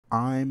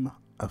I'm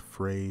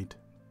afraid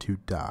to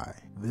die.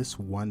 This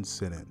one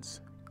sentence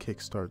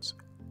kickstarts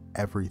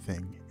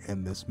everything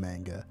in this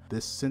manga.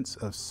 This sense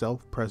of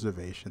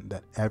self-preservation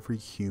that every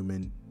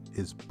human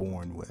is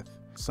born with.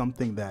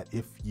 Something that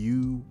if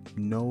you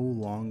no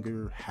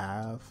longer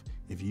have,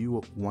 if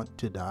you want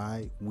to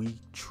die, we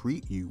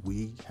treat you.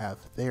 We have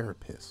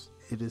therapists.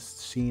 It is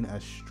seen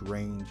as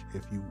strange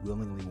if you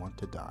willingly want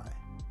to die.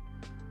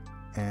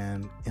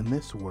 And in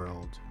this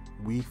world,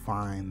 we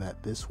find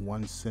that this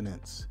one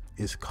sentence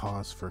is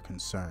cause for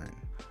concern.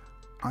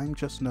 I'm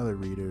just another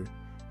reader,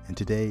 and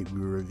today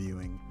we're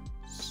reviewing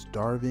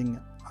Starving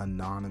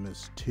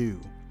Anonymous 2,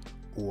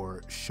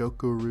 or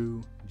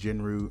Shokuryou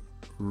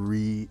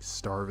Jinrui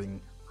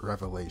Starving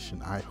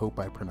Revelation. I hope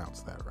I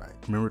pronounced that right.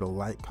 Remember to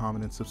like,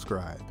 comment, and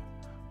subscribe.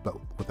 But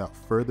without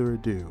further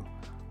ado,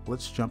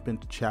 let's jump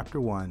into chapter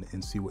 1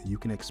 and see what you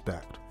can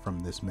expect from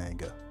this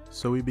manga.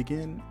 So we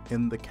begin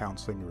in the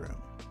counseling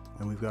room,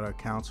 and we've got our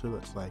counselor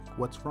that's like,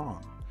 what's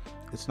wrong?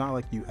 It's not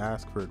like you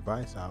ask for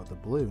advice out of the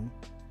blue.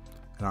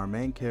 And our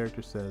main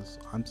character says,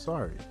 I'm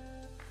sorry.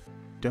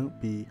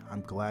 Don't be,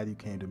 I'm glad you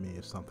came to me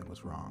if something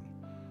was wrong.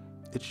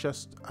 It's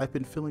just, I've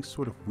been feeling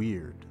sort of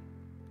weird.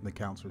 The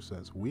counselor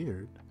says,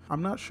 weird?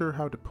 I'm not sure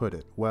how to put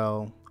it.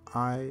 Well,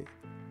 I'm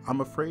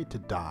afraid to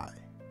die.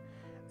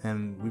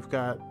 And we've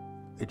got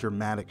a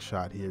dramatic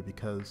shot here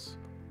because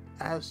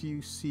as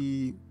you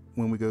see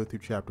when we go through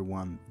chapter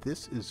 1,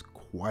 this is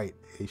quite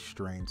a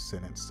strange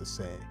sentence to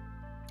say.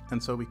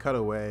 And so we cut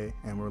away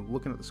and we're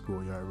looking at the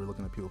schoolyard, we're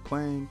looking at people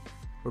playing,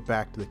 we're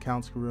back to the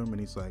counseling room, and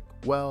he's like,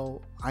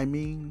 well,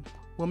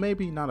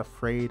 maybe not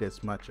afraid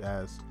as much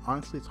as,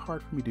 honestly, it's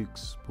hard for me to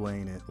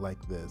explain it like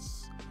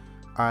this.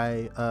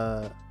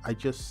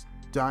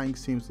 Dying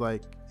seems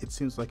like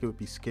it would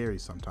be scary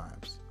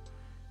sometimes.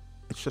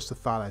 It's just a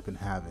thought I've been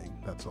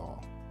having, that's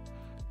all.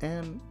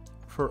 And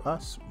for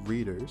us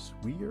readers,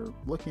 we are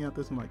looking at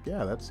this and like,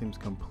 yeah, that seems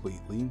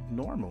completely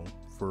normal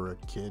for a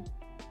kid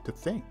to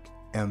think.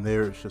 And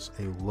there's just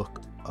a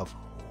look of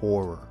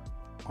horror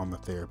on the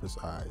therapist's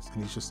eyes.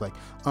 And he's just like,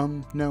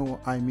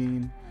 no,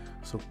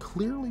 so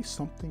clearly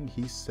something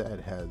he said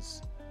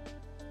has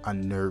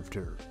unnerved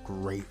her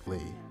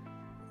greatly,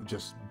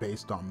 just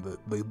based on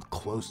the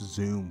close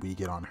zoom we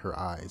get on her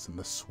eyes and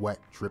the sweat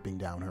dripping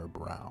down her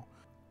brow.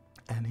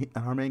 And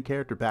our main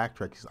character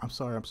backtracks. He's, I'm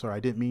sorry, I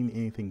didn't mean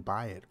anything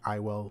by it.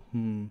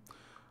 I'm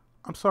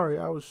sorry,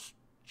 I was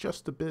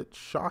just a bit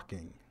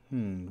shocking.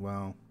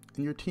 Well,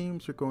 and your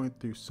teams are going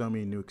through so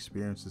many new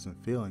experiences and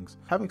feelings.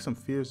 Having some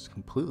fears is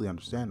completely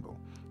understandable.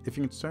 If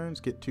your concerns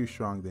get too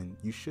strong, then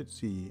you should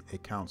see a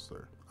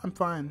counselor. I'm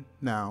fine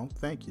now,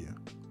 thank you.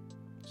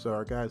 So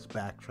our guys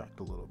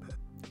backtracked a little bit.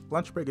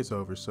 Lunch break is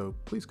over, so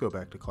please go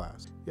back to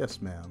class.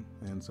 Yes, ma'am.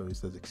 And so he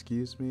says,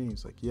 excuse me.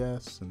 He's like,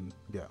 yes, and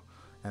go.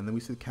 And then we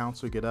see the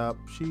counselor get up.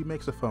 She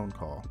makes a phone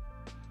call.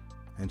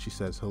 And she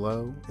says,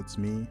 hello, it's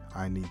me.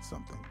 I need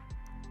something.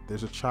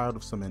 There's a child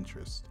of some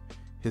interest.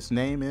 His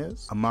name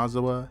is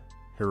Amazawa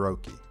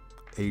Hiroki,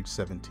 age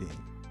 17.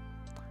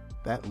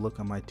 That look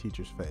on my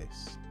teacher's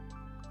face.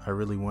 I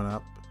really went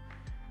up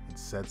and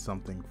said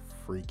something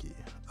freaky.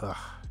 Ugh.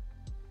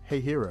 Hey,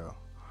 Hiro.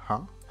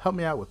 Huh? Help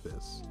me out with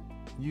this.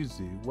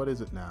 Yuzu, what is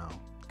it now?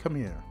 Come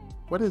here.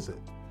 What is it?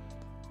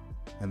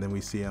 And then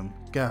we see him,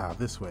 God,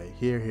 this way.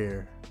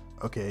 Here.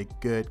 Okay,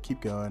 good.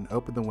 Keep going.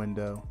 Open the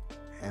window.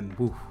 And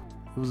woof,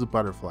 it was a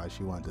butterfly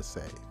she wanted to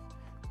save.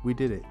 We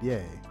did it.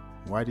 Yay.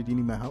 Why did you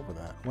need my help with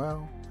that?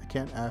 Well, I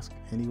can't ask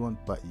anyone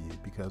but you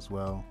because,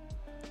 well,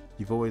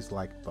 you've always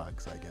liked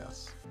bugs, I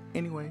guess.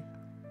 Anyway,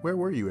 where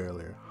were you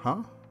earlier?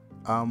 Huh?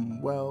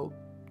 Well,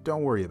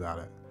 don't worry about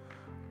it.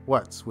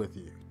 What's with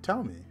you?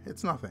 Tell me.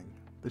 It's nothing.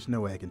 There's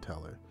no way I can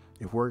tell her.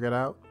 If word got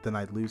out, then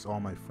I'd lose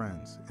all my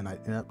friends, and I'd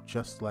end up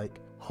just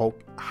like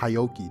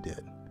Hayoki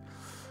did.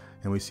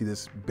 And we see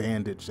this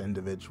bandaged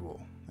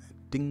individual.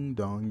 Ding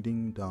dong,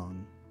 ding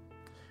dong.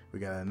 We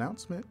got an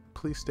announcement.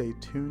 Please stay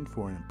tuned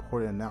for an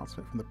important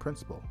announcement from the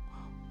principal.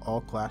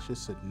 All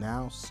classes should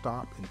now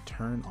stop and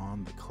turn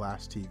on the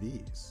class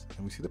TVs.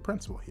 And we see the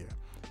principal here.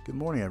 Good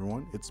morning,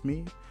 everyone. It's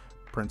me,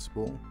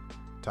 Principal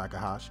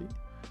Takahashi.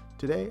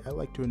 Today, I'd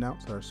like to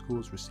announce that our school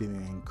is receiving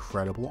an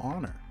incredible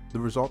honor. The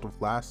result of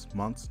last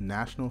month's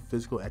national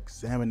physical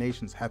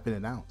examinations have been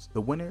announced.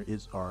 The winner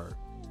is our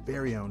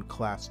very own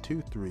Class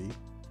 2-3.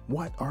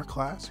 What? Our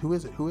class? Who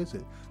is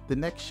it? The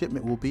next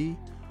shipment will be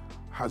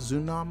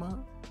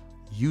Hazunama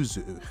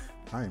Yuzu.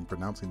 I am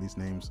pronouncing these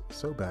names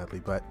so badly,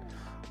 but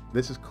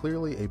this is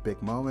clearly a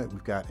big moment.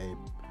 We've got a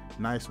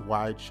nice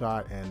wide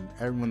shot and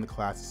everyone in the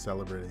class is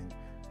celebrating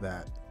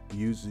that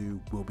Yuzu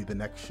will be the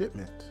next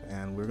shipment,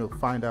 and we're going to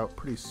find out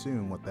pretty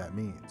soon what that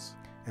means.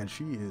 And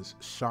she is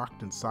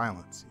shocked in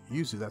silence.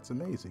 Yuzu, that's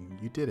amazing.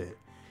 You did it.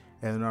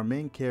 And then our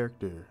main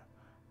character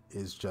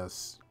is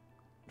just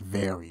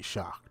very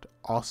shocked.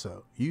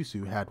 Also,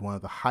 Yuzu had one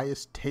of the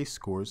highest taste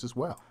scores as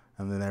well.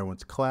 And then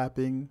everyone's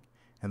clapping,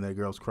 and the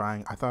girl's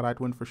crying, I thought I'd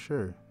win for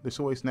sure.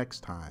 There's always next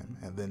time.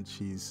 And then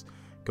she's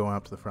going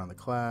up to the front of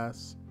the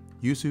class.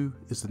 Yuzu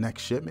is the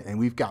next shipment, and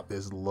we've got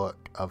this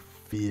look of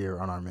fear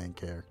on our main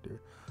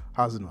character.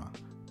 Hazuma,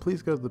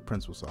 Please go to the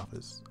principal's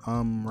office.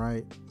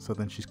 Right. So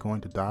then she's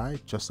going to die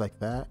just like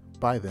that?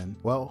 By then,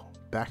 well,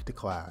 back to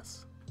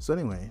class. So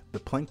anyway, the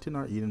plankton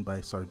are eaten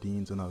by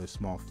sardines and other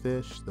small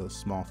fish. Those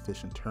small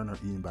fish in turn are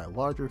eaten by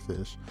larger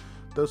fish.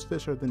 Those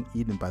fish are then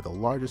eaten by the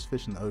largest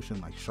fish in the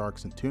ocean like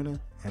sharks and tuna.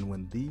 And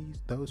when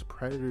those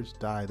predators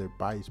die, their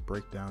bodies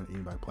break down and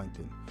eaten by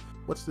plankton.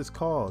 What's this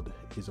called,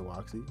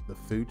 Izawaxi? The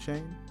food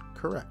chain?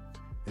 Correct.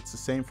 It's the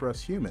same for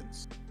us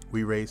humans.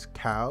 We raise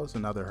cows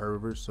and other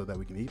herbivores so that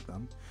we can eat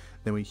them.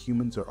 Then we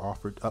humans are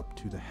offered up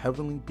to the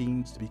heavenly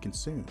beings to be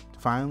consumed.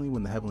 Finally,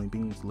 when the heavenly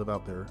beings live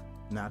out their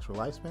natural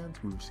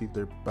lifespans, we receive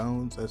their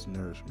bones as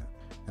nourishment.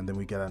 And then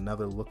we get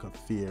another look of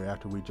fear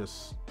after we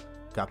just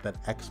got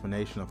that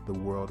explanation of the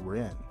world we're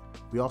in.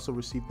 We also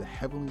receive the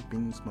heavenly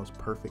beings' most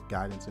perfect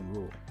guidance and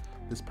rule.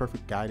 This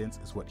perfect guidance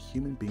is what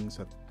human beings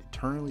have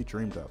eternally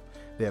dreamed of.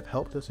 They have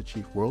helped us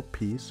achieve world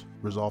peace,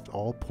 resolved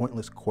all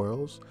pointless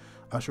quarrels,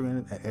 ushering in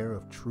an era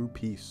of true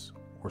peace,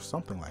 or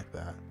something like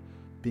that.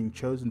 Being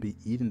chosen to be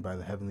eaten by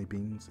the heavenly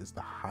beings is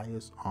the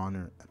highest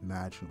honor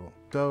imaginable.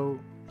 So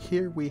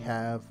here we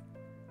have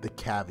the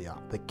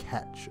caveat, the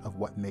catch of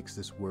what makes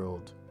this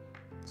world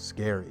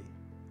scary.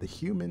 The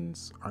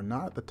humans are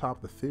not at the top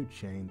of the food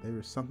chain. There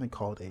is something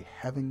called a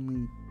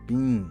heavenly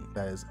being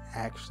that is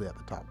actually at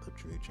the top of the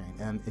food chain.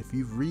 And if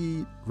you've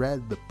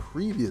read the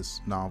previous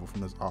novel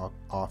from this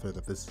author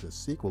that this is a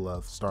sequel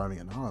of, Starving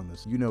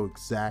Anonymous, you know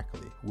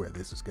exactly where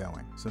this is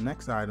going. So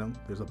next item,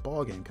 there's a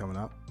ball game coming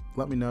up.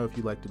 Let me know if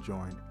you'd like to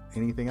join.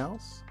 Anything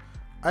else?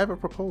 I have a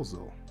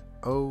proposal.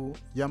 Oh,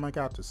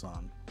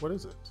 Yamagata-san, what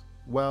is it?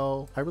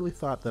 Well, I really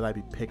thought that I'd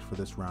be picked for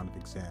this round of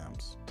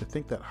exams. To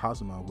think that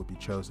Hazuma would be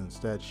chosen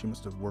instead, she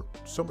must have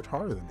worked so much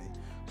harder than me.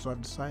 So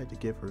I've decided to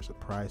give her a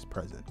surprise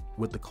present.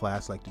 Would the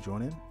class like to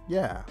join in?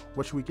 Yeah,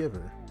 what should we give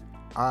her?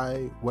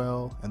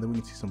 Well, and then we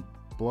can see some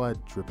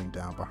blood dripping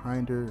down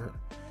behind her.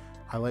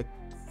 I like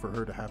for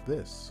her to have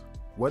this.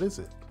 What is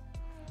it?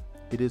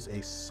 It is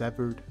a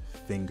severed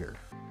finger.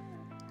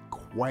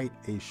 Quite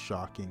a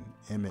shocking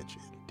image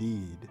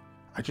indeed.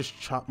 I just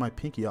chopped my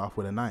pinky off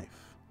with a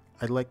knife.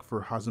 I'd like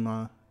for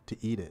Hazuma to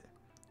eat it.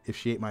 If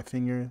she ate my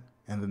finger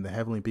and then the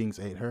heavenly beings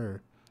ate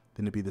her,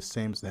 then it'd be the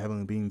same as the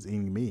heavenly beings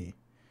eating me.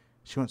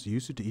 She wants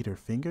Yusu to eat her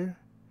finger?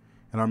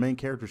 And our main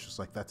character's just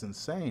like, that's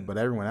insane. But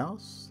everyone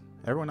else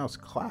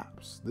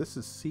claps. This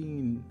is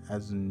seen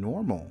as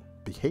normal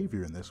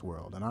behavior in this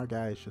world. And our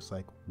guy is just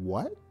like,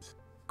 what?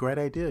 Great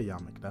idea,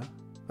 Yamagata.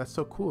 That's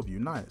so cool of you,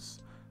 nice.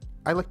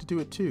 I'd like to do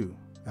it too.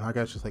 And our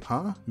guy's just like,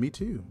 huh? Me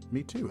too.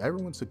 Me too.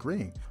 Everyone's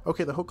agreeing.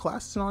 Okay, the whole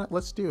class is on it.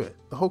 Let's do it.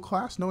 The whole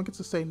class, no one gets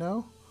to say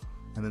no?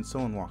 And then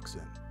someone walks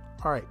in.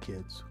 All right,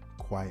 kids,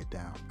 quiet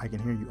down. I can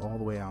hear you all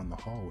the way out in the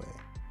hallway.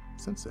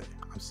 Sensei,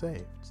 I'm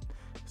saved.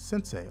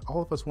 Sensei,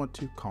 all of us want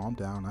to calm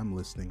down. I'm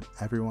listening.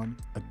 Everyone,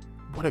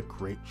 what a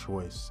great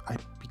choice. I'd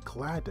be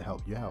glad to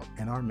help you out.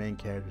 And our main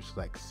character's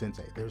like,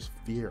 Sensei, there's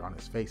fear on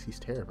his face. He's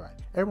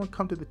terrified. Everyone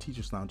come to the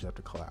teacher's lounge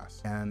after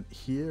class. And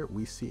here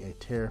we see a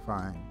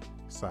terrifying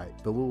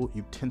sight. The little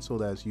utensil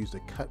that is used to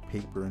cut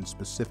paper in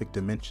specific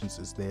dimensions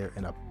is there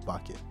in a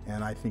bucket.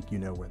 And I think you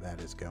know where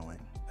that is going.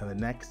 And the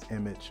next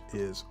image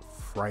is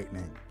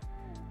frightening.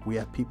 We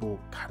have people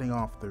cutting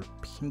off their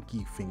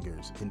pinky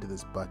fingers into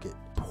this bucket,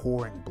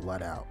 pouring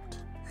blood out.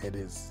 It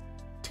is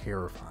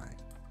terrifying.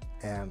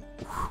 And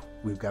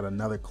we've got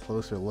another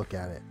closer look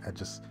at it.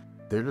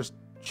 They're just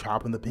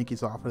chopping the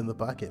pinkies off in the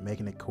bucket,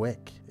 making it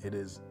quick. It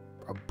is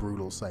a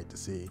brutal sight to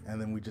see. And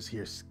then we just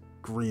hear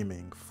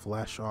screaming,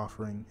 flesh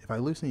offering. If I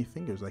lose any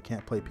fingers, I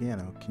can't play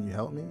piano. Can you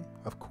help me?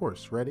 Of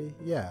course, ready?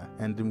 Yeah.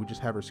 And then we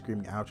just have her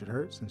screaming, ouch, it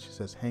hurts. And she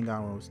says, hang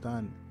on when it's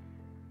done.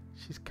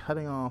 She's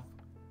cutting off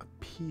a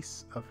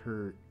piece of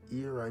her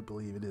ear, I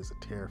believe it is.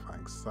 A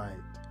terrifying sight.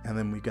 And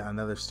then we got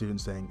another student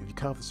saying, if you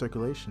cut off the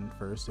circulation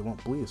first, it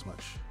won't bleed as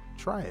much.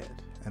 Try it.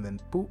 And then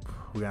boop,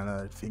 we got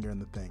another finger in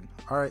the thing.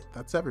 All right,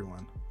 that's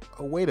everyone.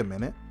 Oh, wait a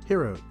minute.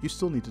 Hiro, you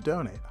still need to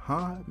donate.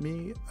 Huh?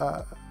 Me?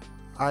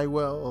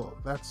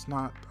 That's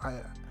not,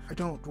 I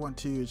don't want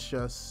to, it's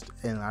just,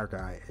 and our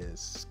guy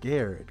is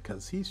scared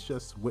because he's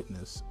just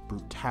witnessed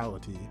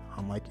brutality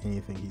unlike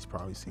anything he's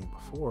probably seen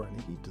before, and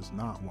he does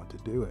not want to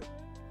do it.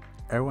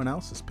 Everyone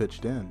else is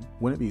pitched in.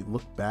 Wouldn't it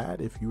look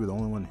bad if you were the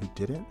only one who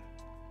didn't?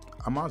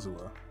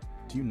 Amazuwa,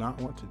 do you not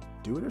want to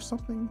do it or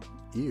something?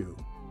 Ew.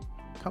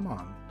 Come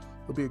on,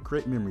 it'll be a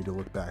great memory to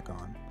look back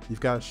on. You've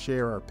got to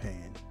share our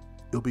pain.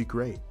 It'll be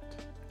great.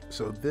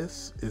 So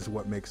this is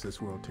what makes this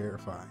world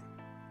terrifying.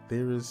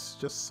 There is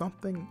just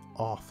something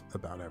off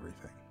about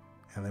everything.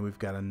 And then we've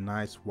got a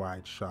nice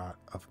wide shot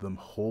of them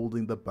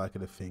holding the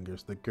bucket of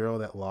fingers, the girl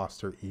that lost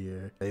her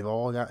ear. They've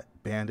all got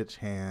bandaged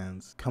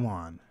hands. Come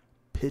on,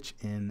 pitch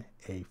in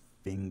a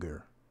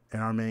finger.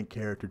 And our main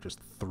character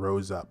just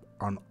throws up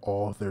on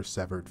all of their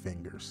severed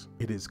fingers.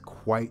 It is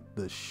quite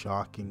the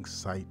shocking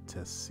sight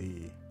to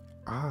see.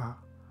 Ah,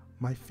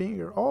 my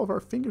finger, all of our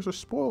fingers are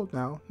spoiled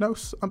now. No,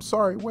 I'm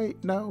sorry,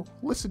 wait, no,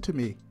 listen to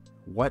me.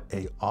 What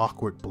a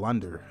awkward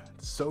blunder.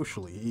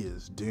 Socially, he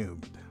is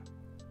doomed.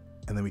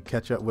 And then we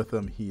catch up with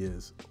him. He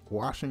is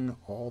washing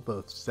all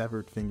the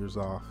severed fingers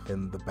off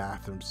in the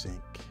bathroom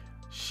sink.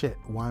 Shit,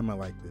 why am I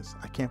like this?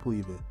 I can't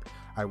believe it.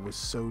 I was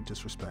so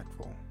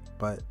disrespectful.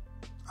 But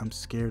I'm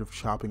scared of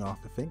chopping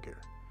off the finger.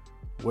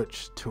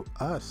 Which to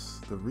us,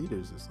 the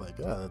readers, is like,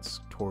 yeah,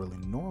 that's totally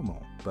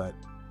normal. But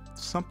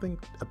something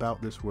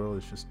about this world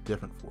is just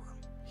different for him.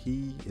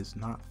 He is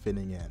not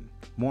fitting in.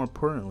 More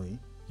importantly,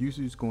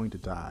 Yuzu's going to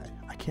die.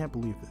 I can't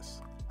believe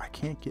this. I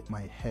can't get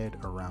my head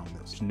around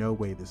this. There's no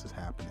way this is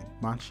happening.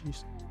 Manchi,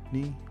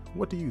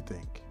 what do you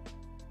think?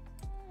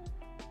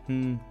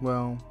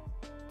 Well,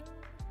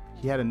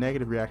 he had a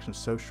negative reaction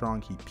so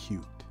strong he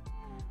puked.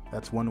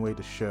 That's one way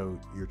to show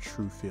your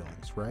true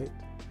feelings, right?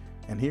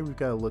 And here we've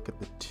got to look at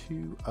the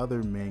two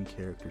other main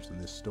characters in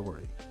this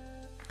story.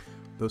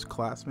 Those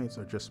classmates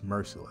are just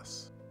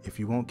merciless. If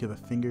you won't give a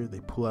finger, they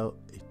pull out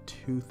a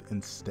tooth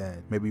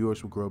instead. Maybe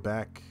yours will grow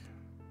back.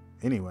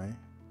 Anyway,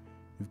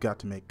 you've got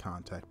to make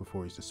contact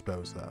before he's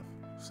disposed of.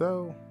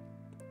 So,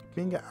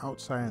 being an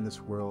outsider in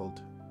this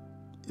world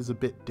is a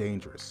bit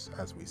dangerous,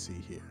 as we see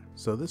here.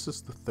 So this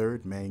is the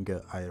third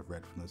manga I have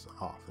read from this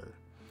author.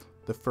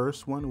 The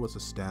first one was a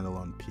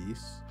standalone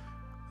piece,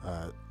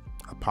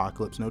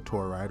 Apocalypse No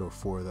Toride, or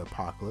For the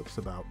Apocalypse,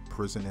 about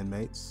prison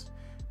inmates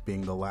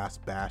being the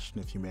last bastion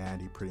of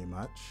humanity pretty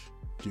much,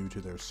 due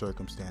to their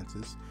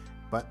circumstances.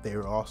 But they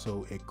were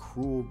also a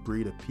cruel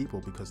breed of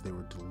people because they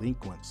were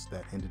delinquents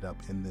that ended up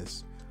in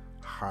this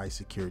high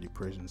security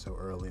prison so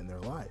early in their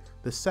life.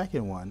 The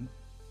second one,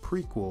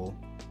 prequel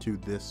to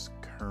this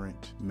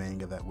current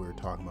manga that we're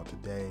talking about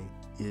today,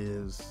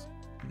 is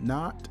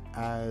not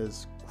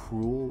as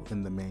cruel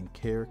in the main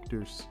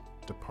characters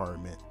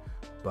department,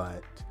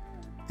 but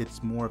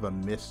it's more of a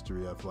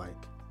mystery of like,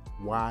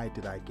 why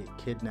did I get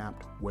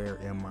kidnapped? Where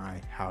am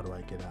I? How do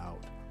I get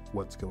out?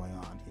 What's going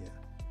on here?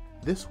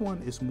 This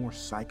one is more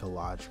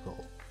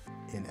psychological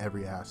in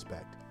every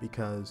aspect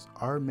because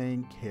our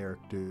main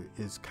character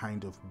is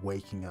kind of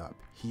waking up.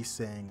 He's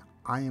saying,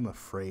 I am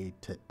afraid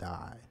to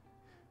die.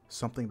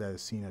 Something that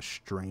is seen as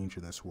strange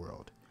in this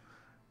world.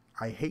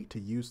 I hate to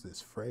use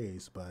this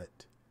phrase,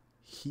 but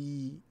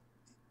he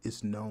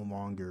is no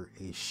longer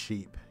a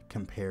sheep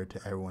compared to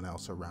everyone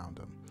else around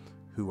him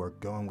who are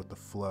going with the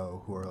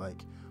flow, who are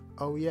like,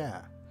 oh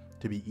yeah,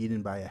 to be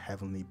eaten by a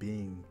heavenly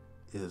being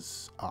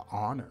is an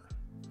honor.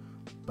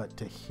 But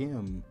to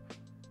him,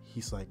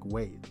 he's like,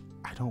 wait,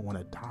 I don't want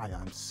to die,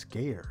 I'm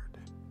scared.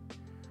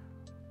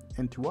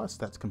 And to us,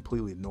 that's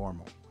completely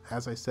normal.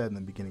 As I said in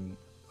the beginning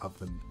of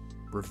the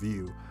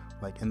review,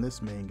 like in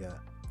this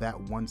manga, that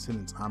one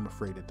sentence, I'm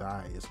afraid to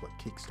die, is what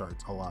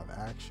kickstarts a lot of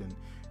action.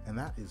 And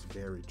that is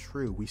very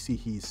true. We see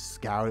he's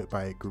scouted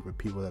by a group of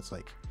people that's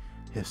like,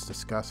 his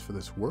disgust for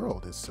this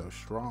world is so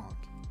strong.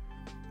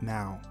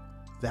 Now,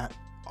 that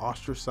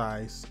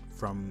ostracized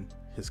from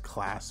his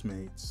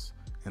classmates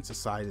and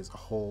society as a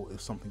whole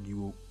is something you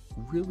will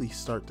really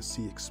start to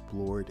see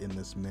explored in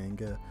this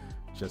manga,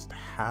 just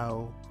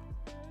how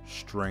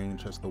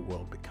strange has the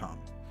world become.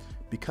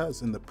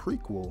 Because in the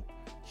prequel,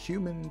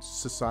 human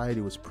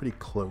society was pretty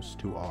close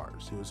to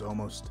ours. It was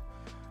almost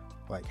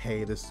like,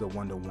 hey, this is a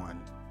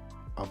one-to-one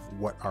of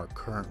what our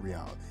current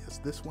reality is.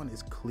 This one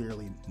is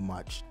clearly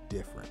much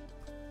different.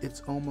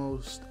 It's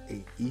almost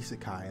a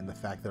isekai in the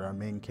fact that our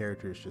main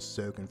character is just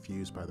so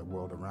confused by the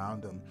world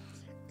around him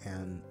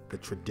and the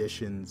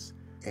traditions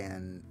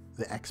and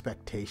the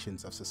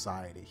expectations of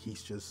society.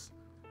 He's just,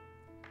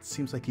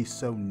 seems like he's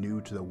so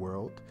new to the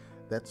world.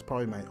 That's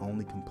probably my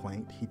only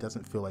complaint. He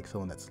doesn't feel like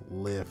someone that's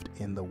lived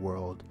in the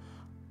world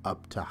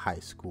up to high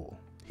school.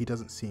 He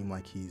doesn't seem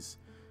like he's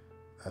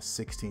a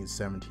 16,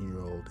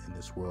 17-year-old in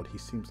this world. He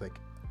seems like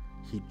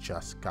he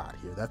just got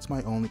here. That's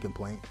my only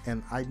complaint.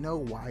 And I know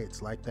why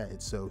it's like that.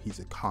 It's so he's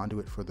a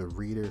conduit for the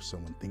reader, so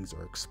when things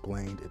are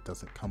explained, it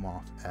doesn't come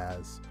off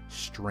as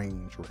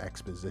strange or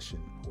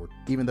exposition. Or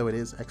even though it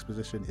is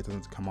exposition, it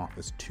doesn't come off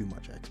as too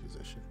much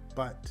exposition.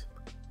 But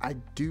I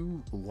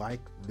do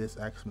like this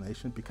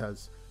explanation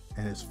because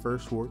in his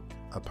first work,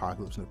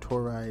 Apocalypse No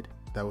Toride,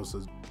 that was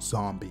a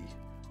zombie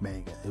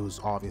manga. It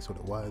was obvious what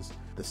it was.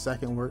 The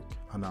second work,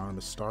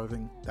 Anonymous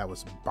Starving, that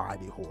was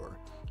body horror.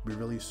 We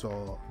really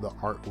saw the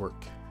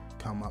artwork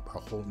come up a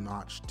whole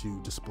notch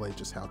to display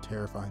just how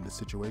terrifying the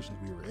situations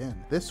we were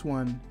in. This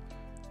one,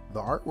 the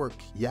artwork,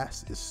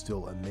 yes, is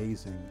still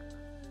amazing,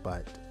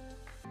 but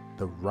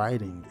the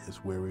writing is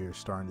where we are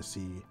starting to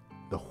see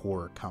the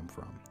horror come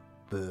from.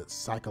 The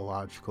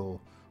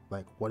psychological,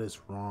 like, what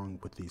is wrong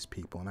with these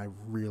people? And I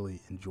really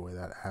enjoy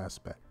that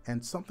aspect.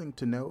 And something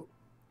to note,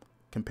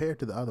 compared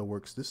to the other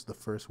works, this is the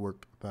first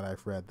work that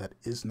I've read that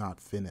is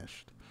not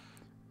finished.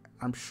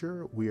 I'm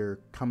sure we're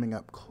coming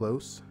up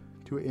close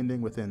to an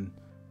ending within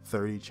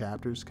 30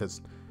 chapters because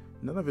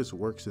none of his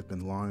works have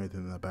been longer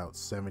than about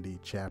 70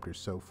 chapters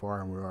so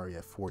far, and we're already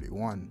at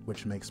 41,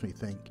 which makes me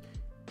think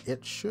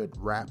it should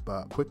wrap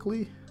up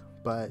quickly,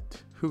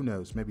 but who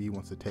knows, maybe he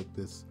wants to take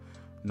this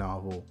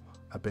novel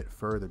a bit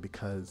further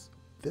because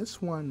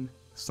this one,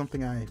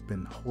 something I've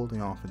been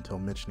holding off until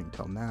mentioning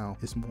till now,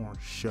 is more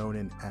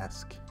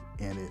shonen-esque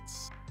in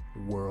its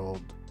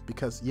world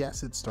Because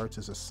yes, it starts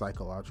as a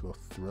psychological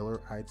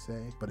thriller, I'd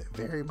say, but it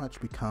very much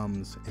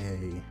becomes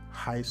a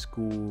high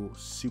school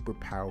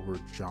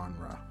superpowered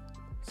genre.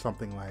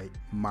 Something like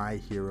My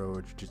Hero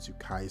Jujutsu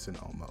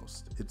Kaisen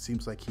almost. It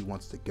seems like he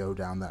wants to go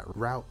down that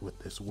route with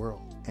this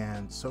world.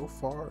 And so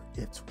far,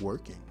 it's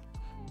working.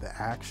 The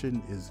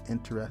action is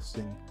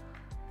interesting.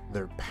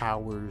 Their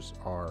powers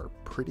are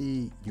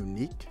pretty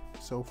unique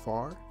so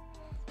far.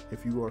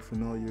 If you are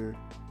familiar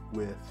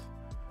with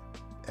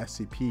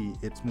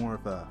SCP, it's more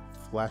of a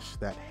flesh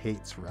that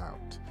hates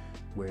route,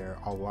 where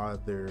a lot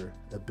of their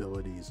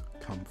abilities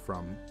come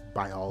from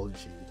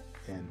biology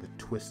and the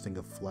twisting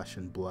of flesh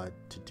and blood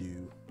to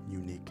do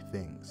unique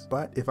things.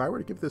 But if I were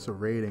to give this a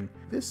rating,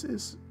 this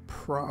is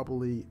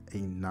probably a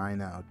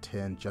 9 out of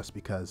 10, just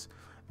because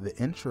the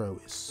intro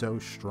is so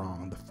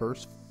strong. The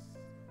first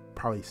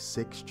probably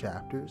 6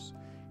 chapters,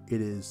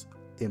 it is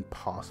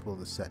impossible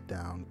to set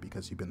down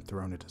because you've been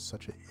thrown into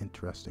such an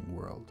interesting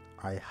world.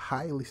 I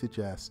highly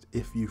suggest,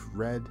 if you've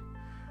read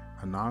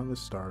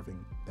Anonymous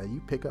Starving, that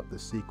you pick up the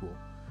sequel,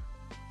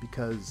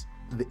 because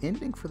the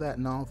ending for that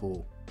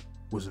novel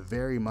was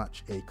very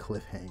much a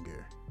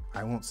cliffhanger.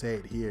 I won't say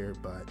it here,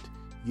 but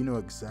you know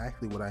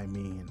exactly what I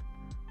mean,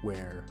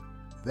 where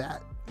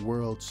that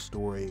world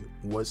story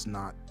was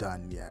not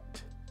done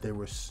yet. There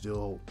was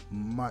still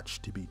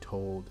much to be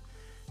told,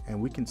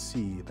 and we can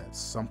see that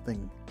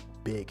something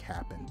big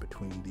happened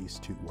between these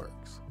two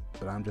works.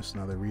 But I'm just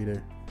another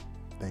reader.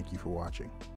 Thank you for watching.